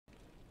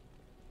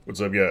What's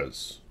up,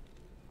 guys?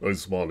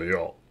 Iceman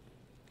here.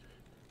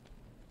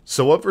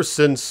 So ever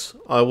since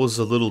I was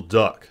a little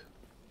duck,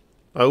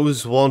 I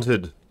always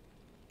wanted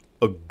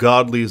a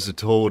godly as a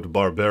toad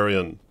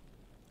barbarian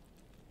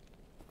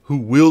who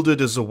wielded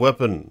as a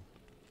weapon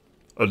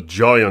a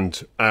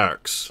giant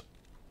axe.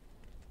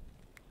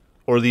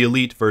 Or the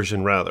elite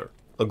version, rather,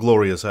 a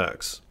glorious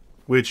axe.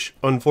 Which,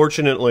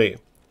 unfortunately,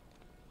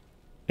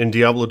 in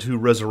Diablo 2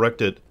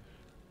 Resurrected,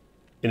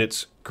 in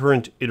its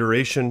current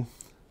iteration,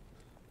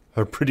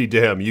 are pretty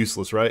damn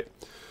useless, right?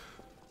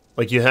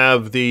 Like you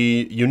have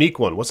the unique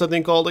one. What's that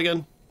thing called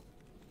again?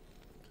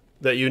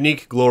 That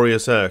unique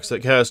glorious axe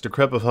that casts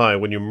Decrepify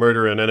when you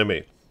murder an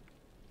enemy.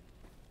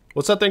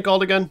 What's that thing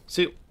called again?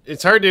 See,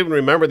 it's hard to even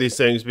remember these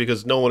things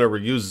because no one ever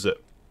uses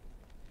it.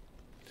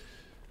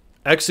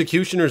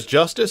 Executioner's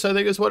Justice, I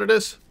think is what it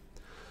is.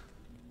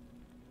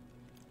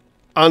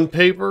 On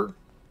paper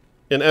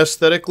and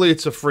aesthetically,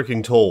 it's a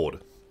freaking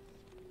toad.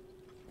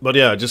 But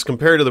yeah, just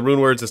compared to the rune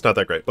words, it's not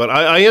that great. But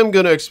I am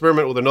going to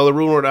experiment with another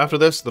rune word after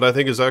this that I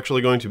think is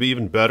actually going to be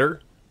even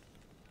better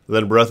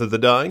than Breath of the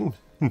Dying,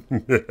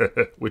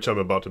 which I'm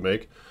about to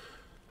make.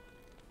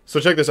 So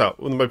check this out.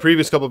 In my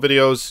previous couple of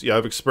videos, yeah,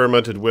 I've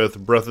experimented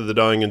with Breath of the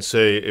Dying and,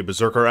 say, a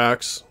Berserker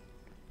Axe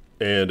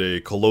and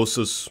a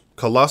Colossus.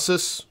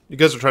 You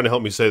guys are trying to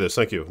help me say this.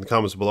 Thank you. In the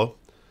comments below.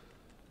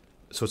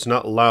 So it's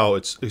not Lao.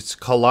 It's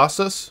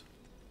Colossus.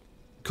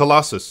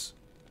 Colossus.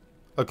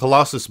 A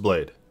Colossus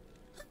blade.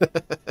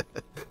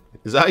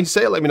 Is that how you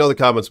say it? Let me know in the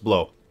comments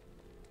below.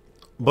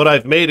 But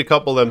I've made a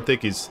couple of them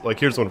thickies. Like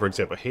here's one for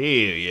example.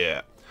 Hey,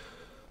 yeah.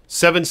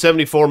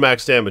 774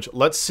 max damage.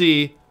 Let's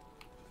see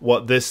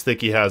what this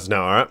thickie has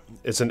now, alright?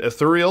 It's an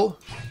ethereal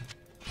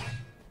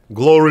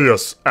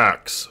glorious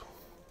axe.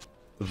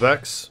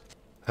 Vex,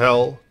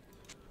 Hell,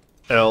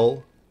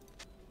 L,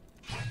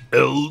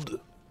 Eld,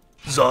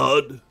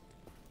 Zod,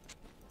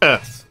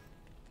 Eth.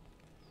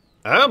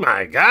 Oh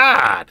my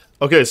god!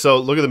 Okay, so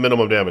look at the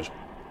minimum damage.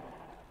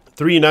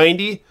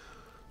 390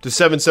 to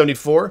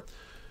 774.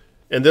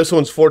 And this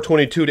one's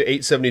 422 to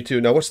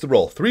 872. Now, what's the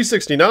roll?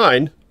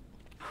 369.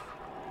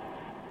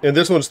 And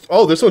this one's...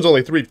 Oh, this one's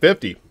only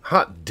 350.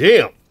 Hot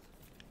damn.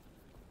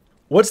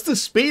 What's the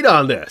speed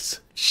on this?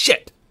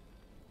 Shit.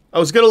 I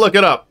was going to look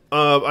it up.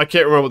 I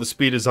can't remember what the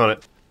speed is on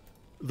it.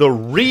 The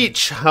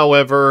reach,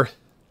 however...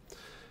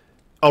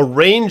 A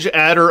range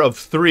adder of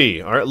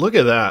 3. Alright, look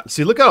at that.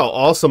 See, look how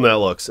awesome that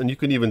looks. And you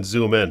can even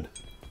zoom in.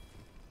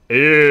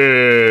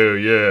 Ew,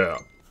 yeah.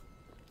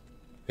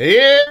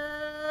 Yeah!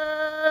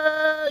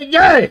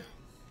 Yay!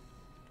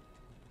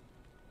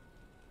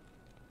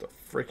 The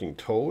freaking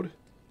toad?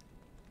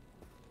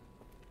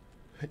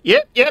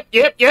 Yep. I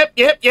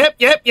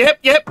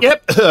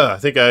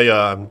think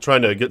I'm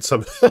trying to get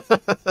some...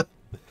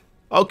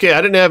 Okay,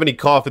 I didn't have any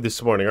coffee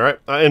this morning, alright?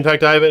 In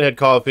fact, I haven't had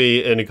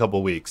coffee in a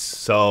couple weeks,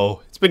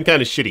 so it's been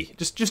kind of shitty.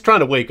 Just trying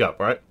to wake up,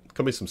 alright?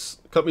 Cut me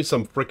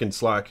some freaking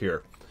slack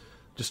here.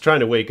 Just trying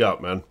to wake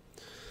up, man.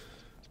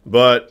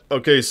 But,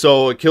 okay,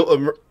 so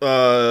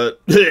the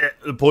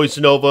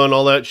Poison Nova and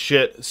all that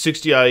shit.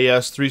 60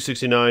 IES,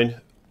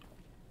 369.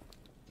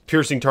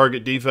 Piercing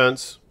target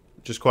defense,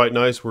 which is quite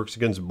nice. Works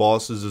against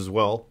bosses as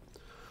well.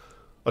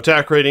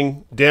 Attack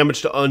rating,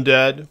 damage to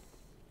undead,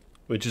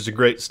 which is a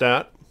great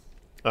stat.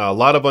 A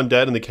lot of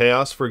undead in the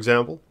chaos, for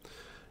example.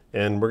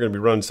 And we're going to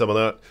be running some of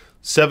that.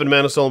 7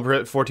 mana stolen per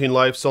hit, 14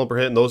 life stolen per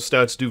hit, and those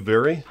stats do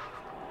vary.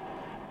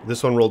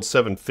 This one rolled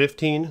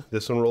 715.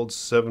 This one rolled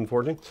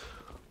 714.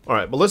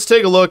 Alright, but let's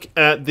take a look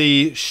at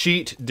the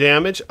sheet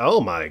damage.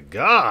 Oh my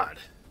god.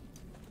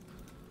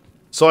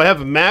 So I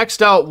have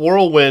maxed out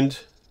Whirlwind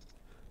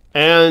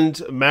and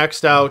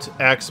maxed out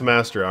Axe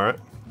Master, alright?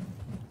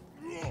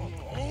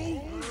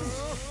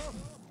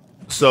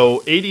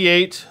 So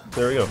 88,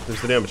 there we go,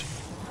 there's the damage.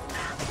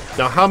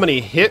 Now how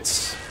many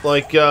hits,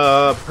 like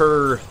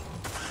per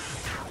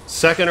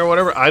second or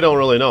whatever? I don't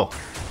really know.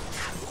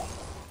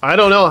 I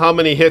don't know how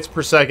many hits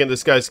per second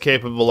this guy's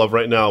capable of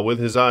right now with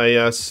his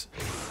IAS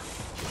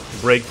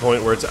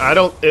breakpoint where it's...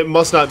 it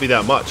must not be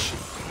that much.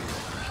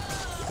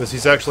 Because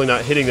he's actually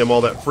not hitting them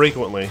all that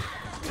frequently.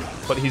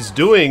 But he's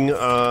doing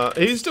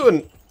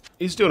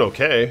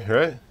okay,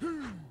 right?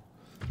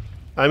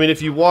 I mean,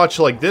 if you watch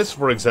like this,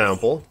 for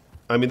example...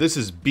 I mean, this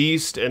is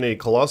Beast and a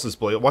Colossus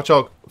Blade. Watch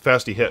how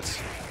fast he hits.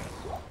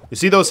 You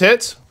see those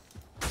hits?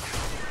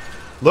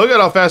 Look at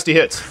how fast he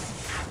hits.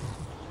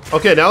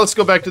 Okay, now let's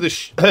go back to the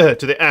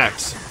to the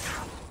axe.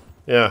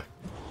 Yeah.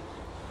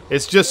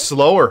 It's just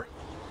slower.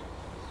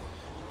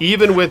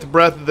 Even with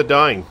Breath of the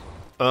Dying.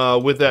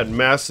 With that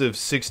massive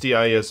 60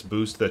 IS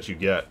boost that you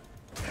get.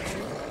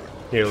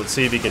 Here, let's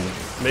see if he can...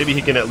 Maybe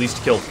he can at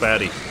least kill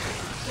Fatty.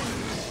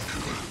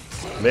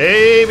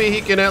 Maybe he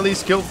can at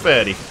least kill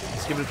Fatty.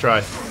 Let's give it a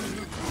try.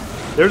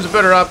 There's a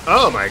better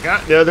oh my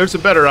god. Yeah, there's a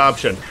better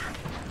option.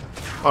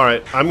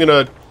 Alright, I'm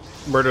gonna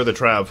murder the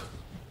Trav.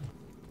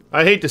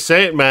 I hate to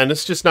say it, man.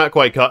 It's just not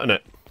quite cutting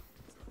it.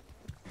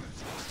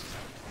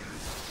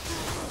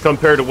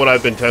 Compared to what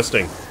I've been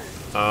testing.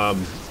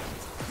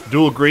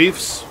 Dual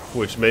Griefs,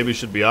 which maybe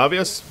should be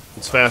obvious.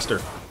 It's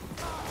faster.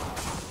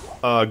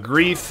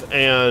 Grief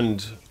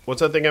and...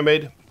 What's that thing I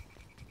made?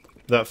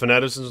 That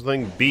fanaticism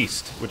thing?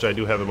 Beast, which I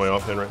do have in my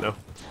offhand right now.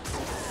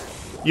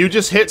 You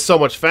just hit so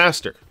much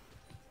faster.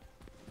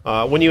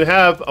 When you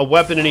have a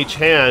weapon in each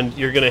hand,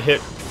 you're gonna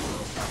hit...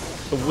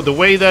 The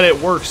way that it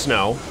works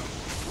now...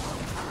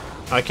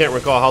 I can't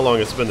recall how long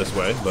it's been this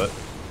way, but...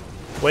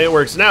 The way it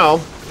works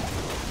now...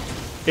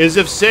 is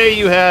if, say,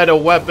 you had a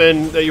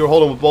weapon that you were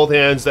holding with both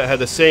hands that had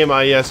the same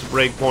IS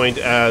breakpoint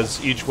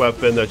as each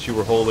weapon that you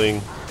were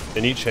holding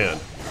in each hand.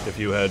 If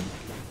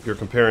you're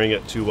comparing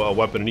it to a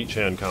weapon in each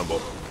hand combo.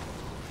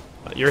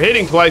 You're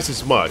hitting twice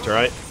as much,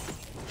 alright?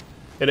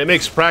 And it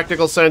makes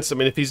practical sense. I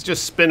mean, if he's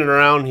just spinning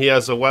around, he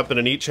has a weapon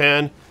in each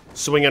hand,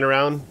 swinging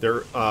around,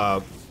 they're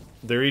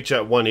each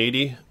at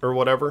 180 or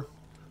whatever.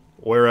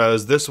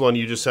 Whereas this one,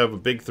 you just have a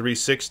big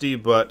 360,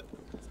 but...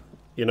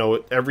 You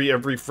know,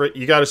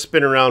 you got to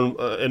spin around,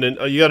 and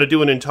you got to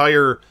do an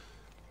entire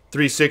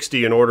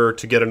 360 in order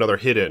to get another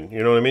hit in.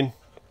 You know what I mean?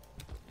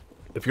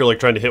 If you're like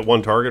trying to hit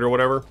one target or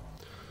whatever.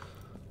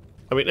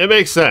 I mean, it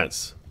makes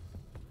sense.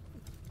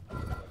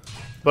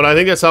 But I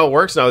think that's how it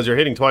works now, is you're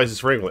hitting twice as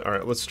frequently. All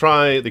right, let's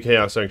try the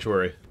Chaos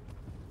Sanctuary.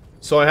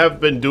 So I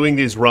have been doing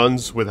these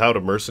runs without a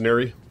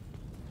mercenary,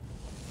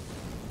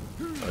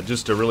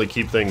 just to really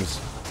keep things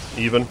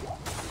even.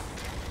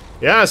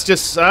 Yeah, it's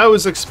just I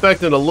was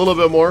expecting a little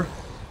bit more.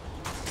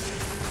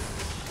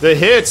 The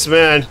hits,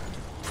 man.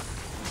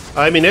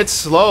 I mean, it's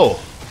slow.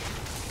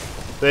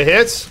 The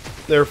hits,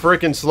 they're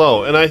freaking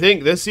slow. And I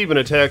think this even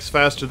attacks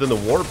faster than the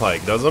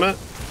Warpike, doesn't it?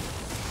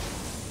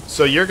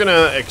 So you're going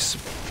to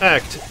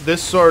expect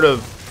this sort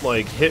of,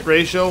 like, hit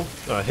ratio,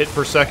 hit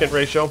per second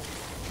ratio,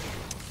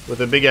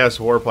 with a big-ass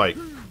Warpike.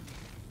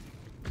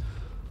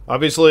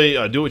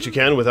 Obviously, do what you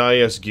can with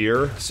IS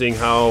gear, seeing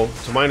how,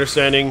 to my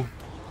understanding,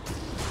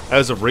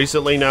 as of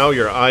recently now,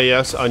 your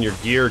IS on your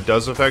gear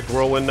does affect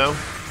Whirlwind now.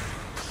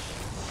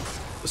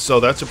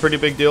 So that's a pretty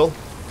big deal.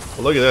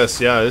 Well, look at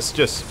this. Yeah, it's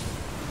just...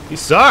 He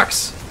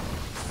sucks!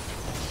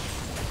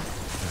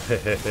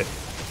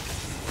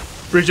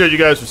 Appreciate you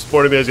guys for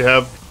supporting me as you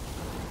have.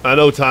 I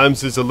know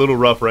times is a little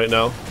rough right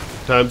now.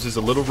 Times is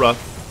a little rough.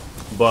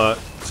 But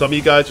some of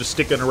you guys are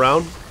sticking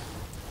around.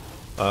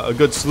 A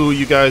good slew of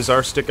you guys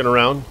are sticking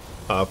around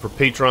for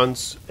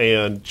patrons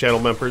and channel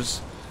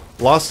members.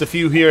 Lost a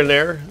few here and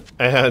there,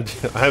 and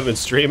I haven't been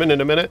streaming in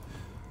a minute.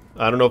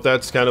 I don't know if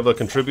that's kind of a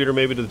contributor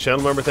maybe to the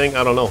channel member thing.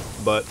 I don't know,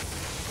 but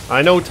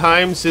I know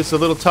times is a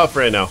little tough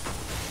right now.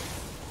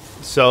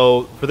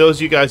 So for those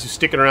of you guys who are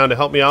sticking around to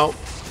help me out,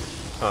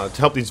 to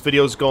help these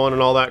videos going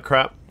and all that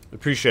crap,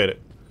 appreciate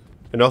it.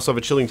 And also have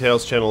a Chilling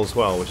Tales channel as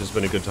well, which has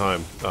been a good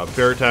time.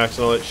 Bear attacks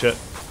and all that shit.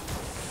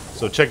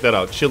 So check that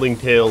out, Chilling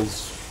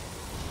Tales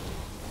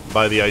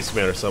by the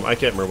Iceman or something. I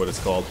can't remember what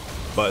it's called,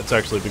 but it's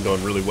actually been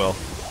going really well.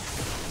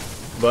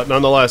 But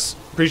nonetheless,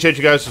 appreciate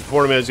you guys for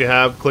supporting me as you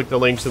have. Click the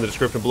links in the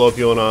description below if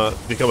you want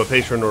to become a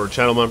patron or a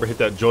channel member. Hit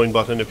that join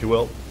button if you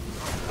will.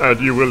 And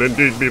you will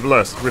indeed be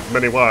blessed with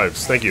many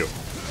wives. Thank you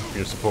for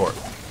your support.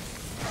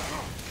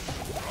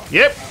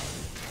 Yep.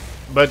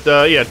 But,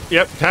 yeah,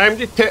 yep. Times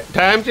is tough.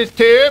 Times is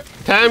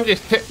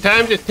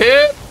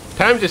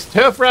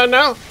tough right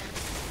now.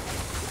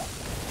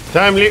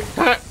 Time a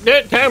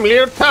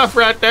little tough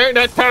right there.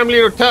 That time a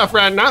little tough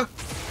right now.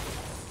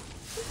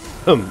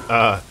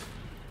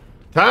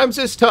 Times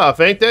is tough,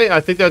 ain't they? I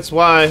think that's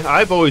why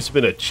I've always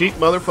been a cheap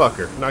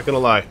motherfucker. Not gonna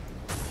lie.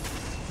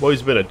 I've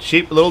always been a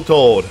cheap little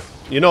toad.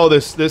 You know,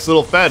 this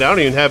little fat, I don't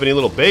even have any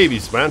little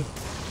babies, man.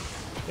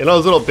 You know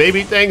those little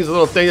baby things, the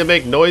little things that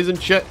make noise and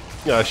shit?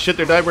 Shit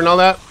their diaper and all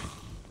that?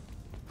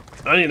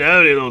 I don't even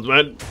have any of those,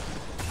 man.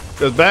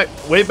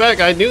 Because way back,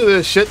 I knew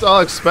this shit's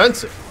all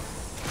expensive.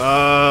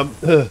 I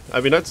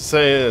mean, not to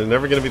say it's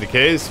never gonna be the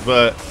case,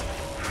 but,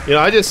 you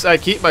know, I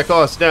keep my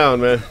costs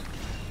down, man.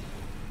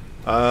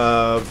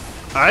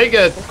 I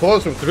get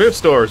clothes from thrift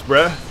stores,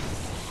 bruh.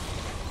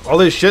 All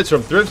this shit's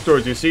from thrift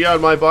stores you see on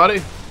my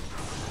body.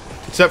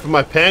 Except for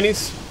my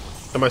panties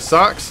and my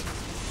socks.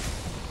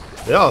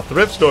 Yeah, all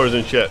thrift stores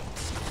and shit.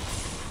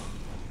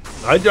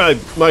 I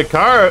drive my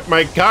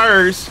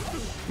cars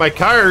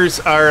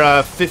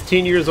are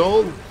 15 years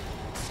old.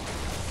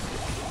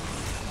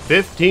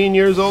 15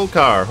 years old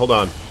car. Hold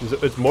on.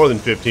 It's more than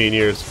 15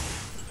 years.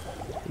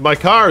 My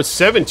car is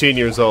 17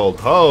 years old.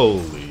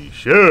 Holy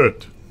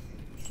shit.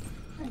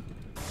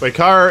 My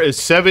car is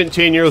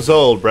 17 years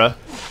old, bruh.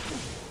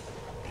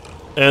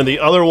 And the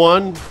other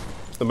one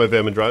that my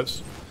family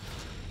drives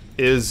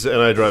is,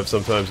 and I drive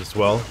sometimes as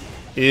well,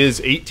 is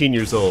 18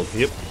 years old.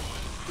 Yep.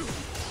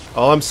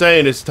 All I'm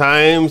saying is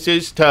times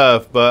is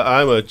tough, but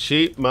I'm a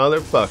cheap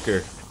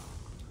motherfucker.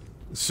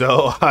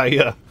 So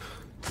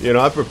you know,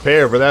 I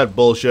prepare for that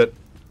bullshit.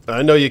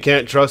 I know you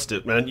can't trust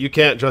it, man. You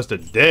can't trust a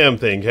damn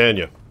thing, can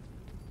you?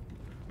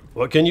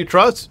 What can you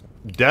trust?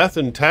 Death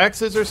and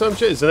taxes or some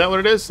shit? Isn't that what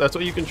it is? That's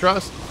what you can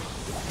trust?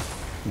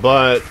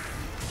 But,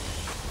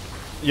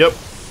 yep,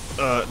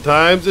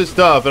 times is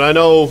tough, and I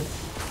know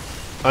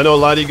a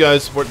lot of you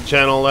guys support the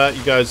channel. That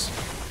you guys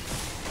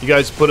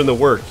put in the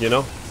work, you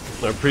know.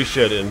 I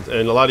appreciate it,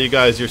 and a lot of you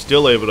guys, you're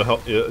still able to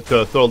help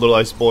to throw a little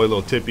ice boy, a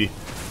little tippy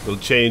little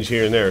change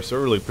here and there. So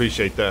I really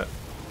appreciate that.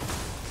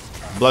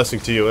 Blessing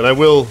to you, and I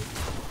will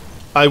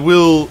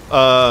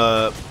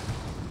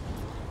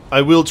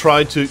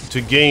try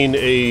to gain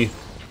a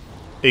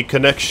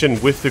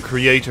connection with the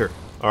Creator.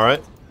 All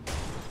right,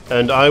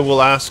 and I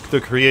will ask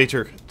the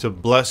Creator to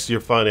bless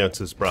your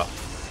finances, bro.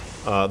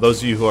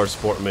 Those of you who are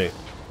supporting me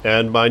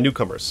and my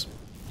newcomers.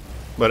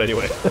 But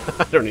anyway,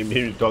 I don't even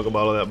need to talk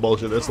about all that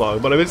bullshit this long.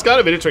 But I mean, it's kind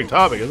of an interesting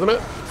topic, isn't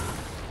it?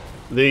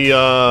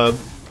 The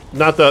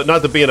not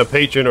the being a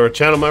patron or a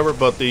channel member,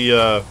 but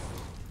the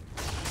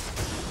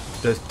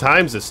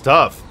times is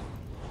tough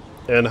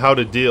and how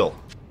to deal.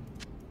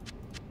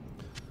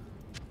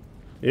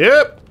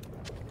 Yep,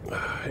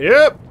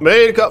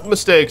 made a couple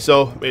mistakes.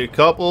 So made a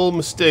couple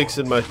mistakes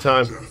in my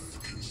time.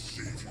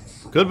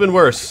 Could have been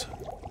worse.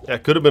 Yeah,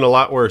 could have been a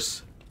lot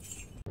worse.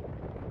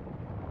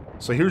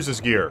 So here's his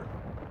gear.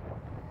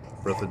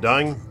 Breath of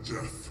Dying,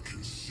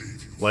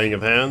 Laying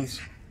of Hands,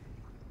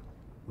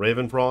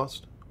 Raven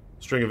Frost,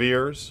 String of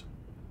Ears,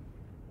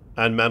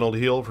 and Mantled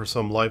Heal for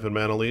some life and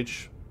mana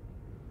leech,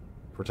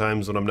 for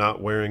times when I'm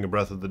not wearing a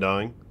Breath of the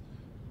Dying,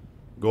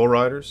 Ghoul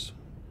Riders,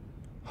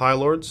 High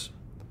Lords,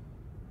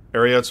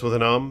 Ariettes with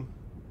an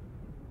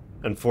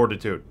and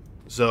Fortitude.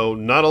 So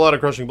not a lot of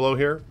Crushing Blow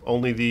here,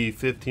 only the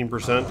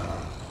 15%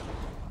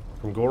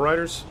 from Ghoul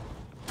Riders.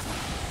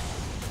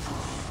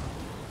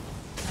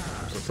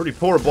 Pretty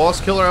poor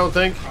boss killer, I would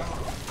think.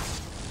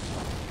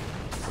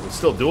 It's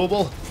still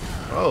doable.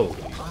 Oh,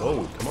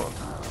 come on.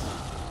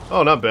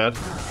 Oh, not bad.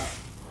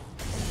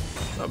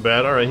 Not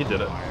bad. All right, he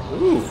did it.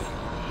 Ooh,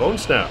 Bone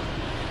Snap.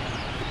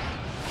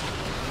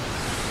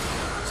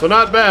 So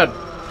not bad.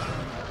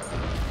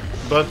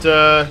 But,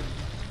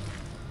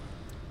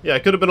 yeah,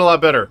 it could have been a lot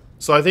better.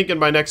 So I think in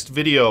my next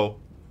video,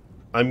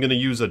 I'm going to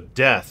use a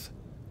death.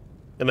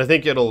 And I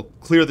think it'll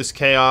clear this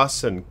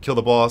chaos and kill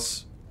the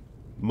boss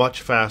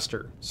much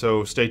faster,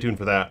 so stay tuned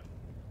for that.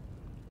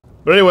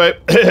 But anyway,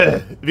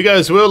 if you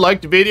guys will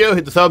like the video,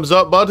 hit the thumbs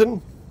up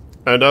button,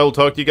 and I will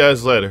talk to you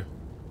guys later.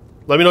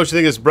 Let me know what you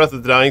think of this Breath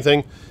of the Dying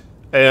thing,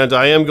 and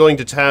I am going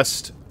to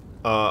test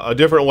a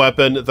different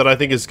weapon that I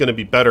think is going to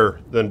be better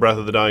than Breath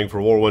of the Dying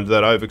for Whirlwind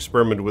that I've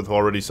experimented with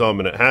already some,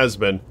 and it has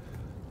been.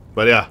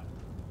 But yeah,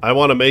 I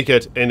want to make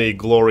it in a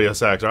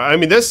glorious axe. I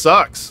mean, this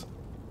sucks.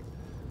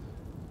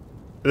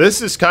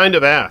 This is kind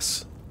of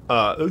ass.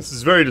 This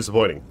is very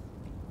disappointing.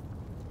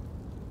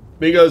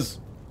 Because,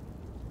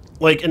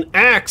 like, an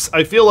axe,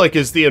 I feel like,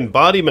 is the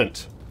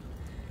embodiment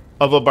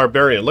of a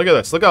barbarian. Look at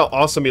this. Look how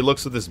awesome he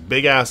looks with this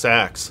big-ass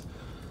axe.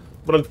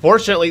 But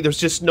unfortunately, there's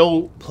just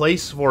no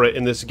place for it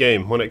in this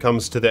game when it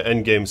comes to the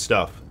endgame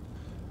stuff.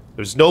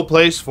 There's no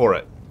place for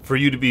it, for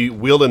you to be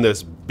wielding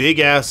this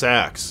big-ass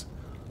axe.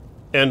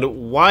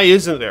 And why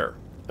isn't there?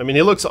 I mean,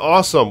 he looks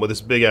awesome with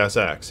this big-ass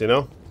axe, you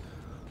know?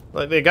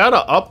 Like, they gotta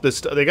up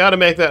this, they gotta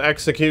make that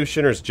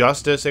executioner's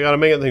justice, they gotta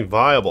make it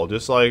viable,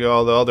 just like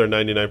all the other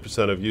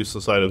 99% of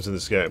useless items in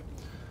this game.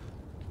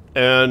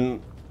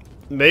 And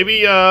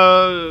maybe,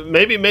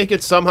 maybe make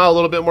it somehow a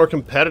little bit more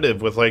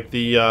competitive with, like,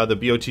 the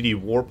BOTD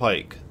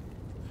Warpike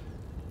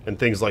and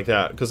things like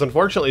that. Because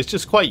unfortunately, it's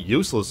just quite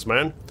useless,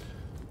 man.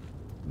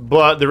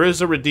 But there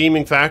is a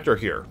redeeming factor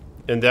here,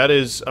 and that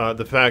is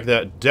the fact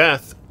that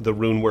Death, the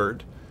rune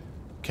word,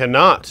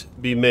 cannot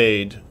be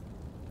made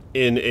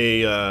in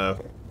a,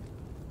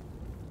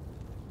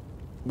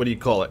 what do you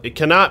call it? It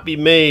cannot be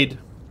made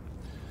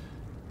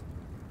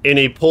in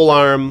a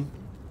polearm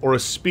or a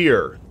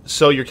spear.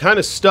 So you're kind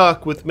of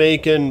stuck with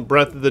making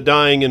Breath of the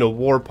Dying in a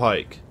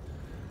Warpike.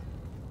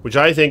 Which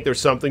I think there's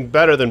something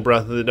better than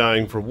Breath of the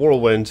Dying for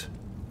Whirlwind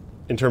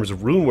in terms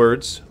of rune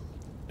words,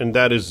 and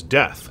that is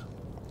Death.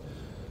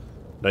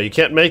 Now you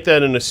can't make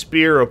that in a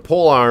spear or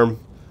polearm,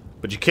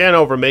 but you can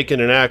over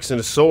making an axe and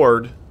a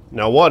sword.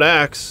 Now what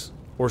axe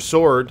or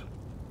sword,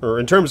 or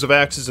in terms of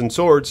axes and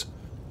swords,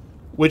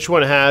 which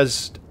one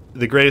has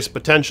the greatest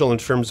potential in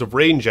terms of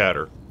range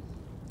adder?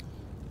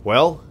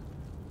 Well,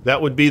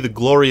 that would be the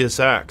Glorious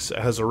Axe. It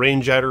has a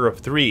range adder of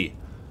 3,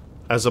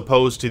 as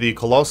opposed to the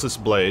Colossus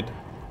Blade,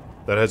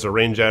 that has a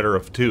range adder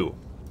of 2.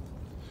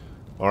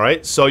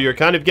 Alright, so you're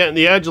kind of getting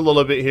the edge a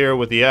little bit here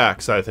with the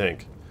axe, I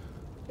think.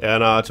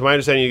 And to my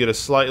understanding, you get a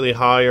slightly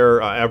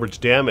higher average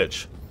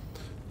damage.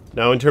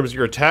 Now, in terms of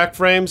your attack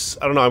frames,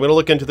 I don't know, I'm going to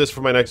look into this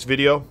for my next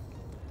video.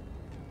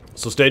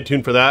 So stay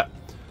tuned for that.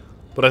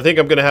 But I think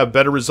I'm going to have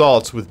better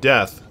results with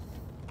Death,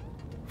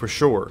 for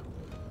sure,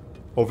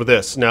 over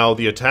this. Now,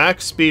 the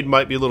attack speed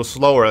might be a little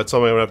slower. That's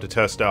something I'm going to have to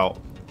test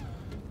out.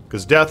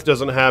 Because Death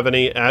doesn't have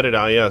any added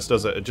IS,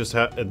 does it? It just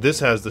this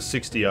has the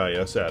 60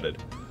 IS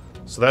added.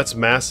 So that's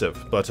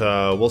massive. But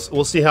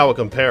we'll see how it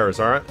compares,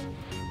 alright?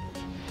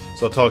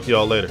 So I'll talk to you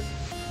all later.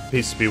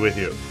 Peace be with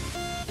you.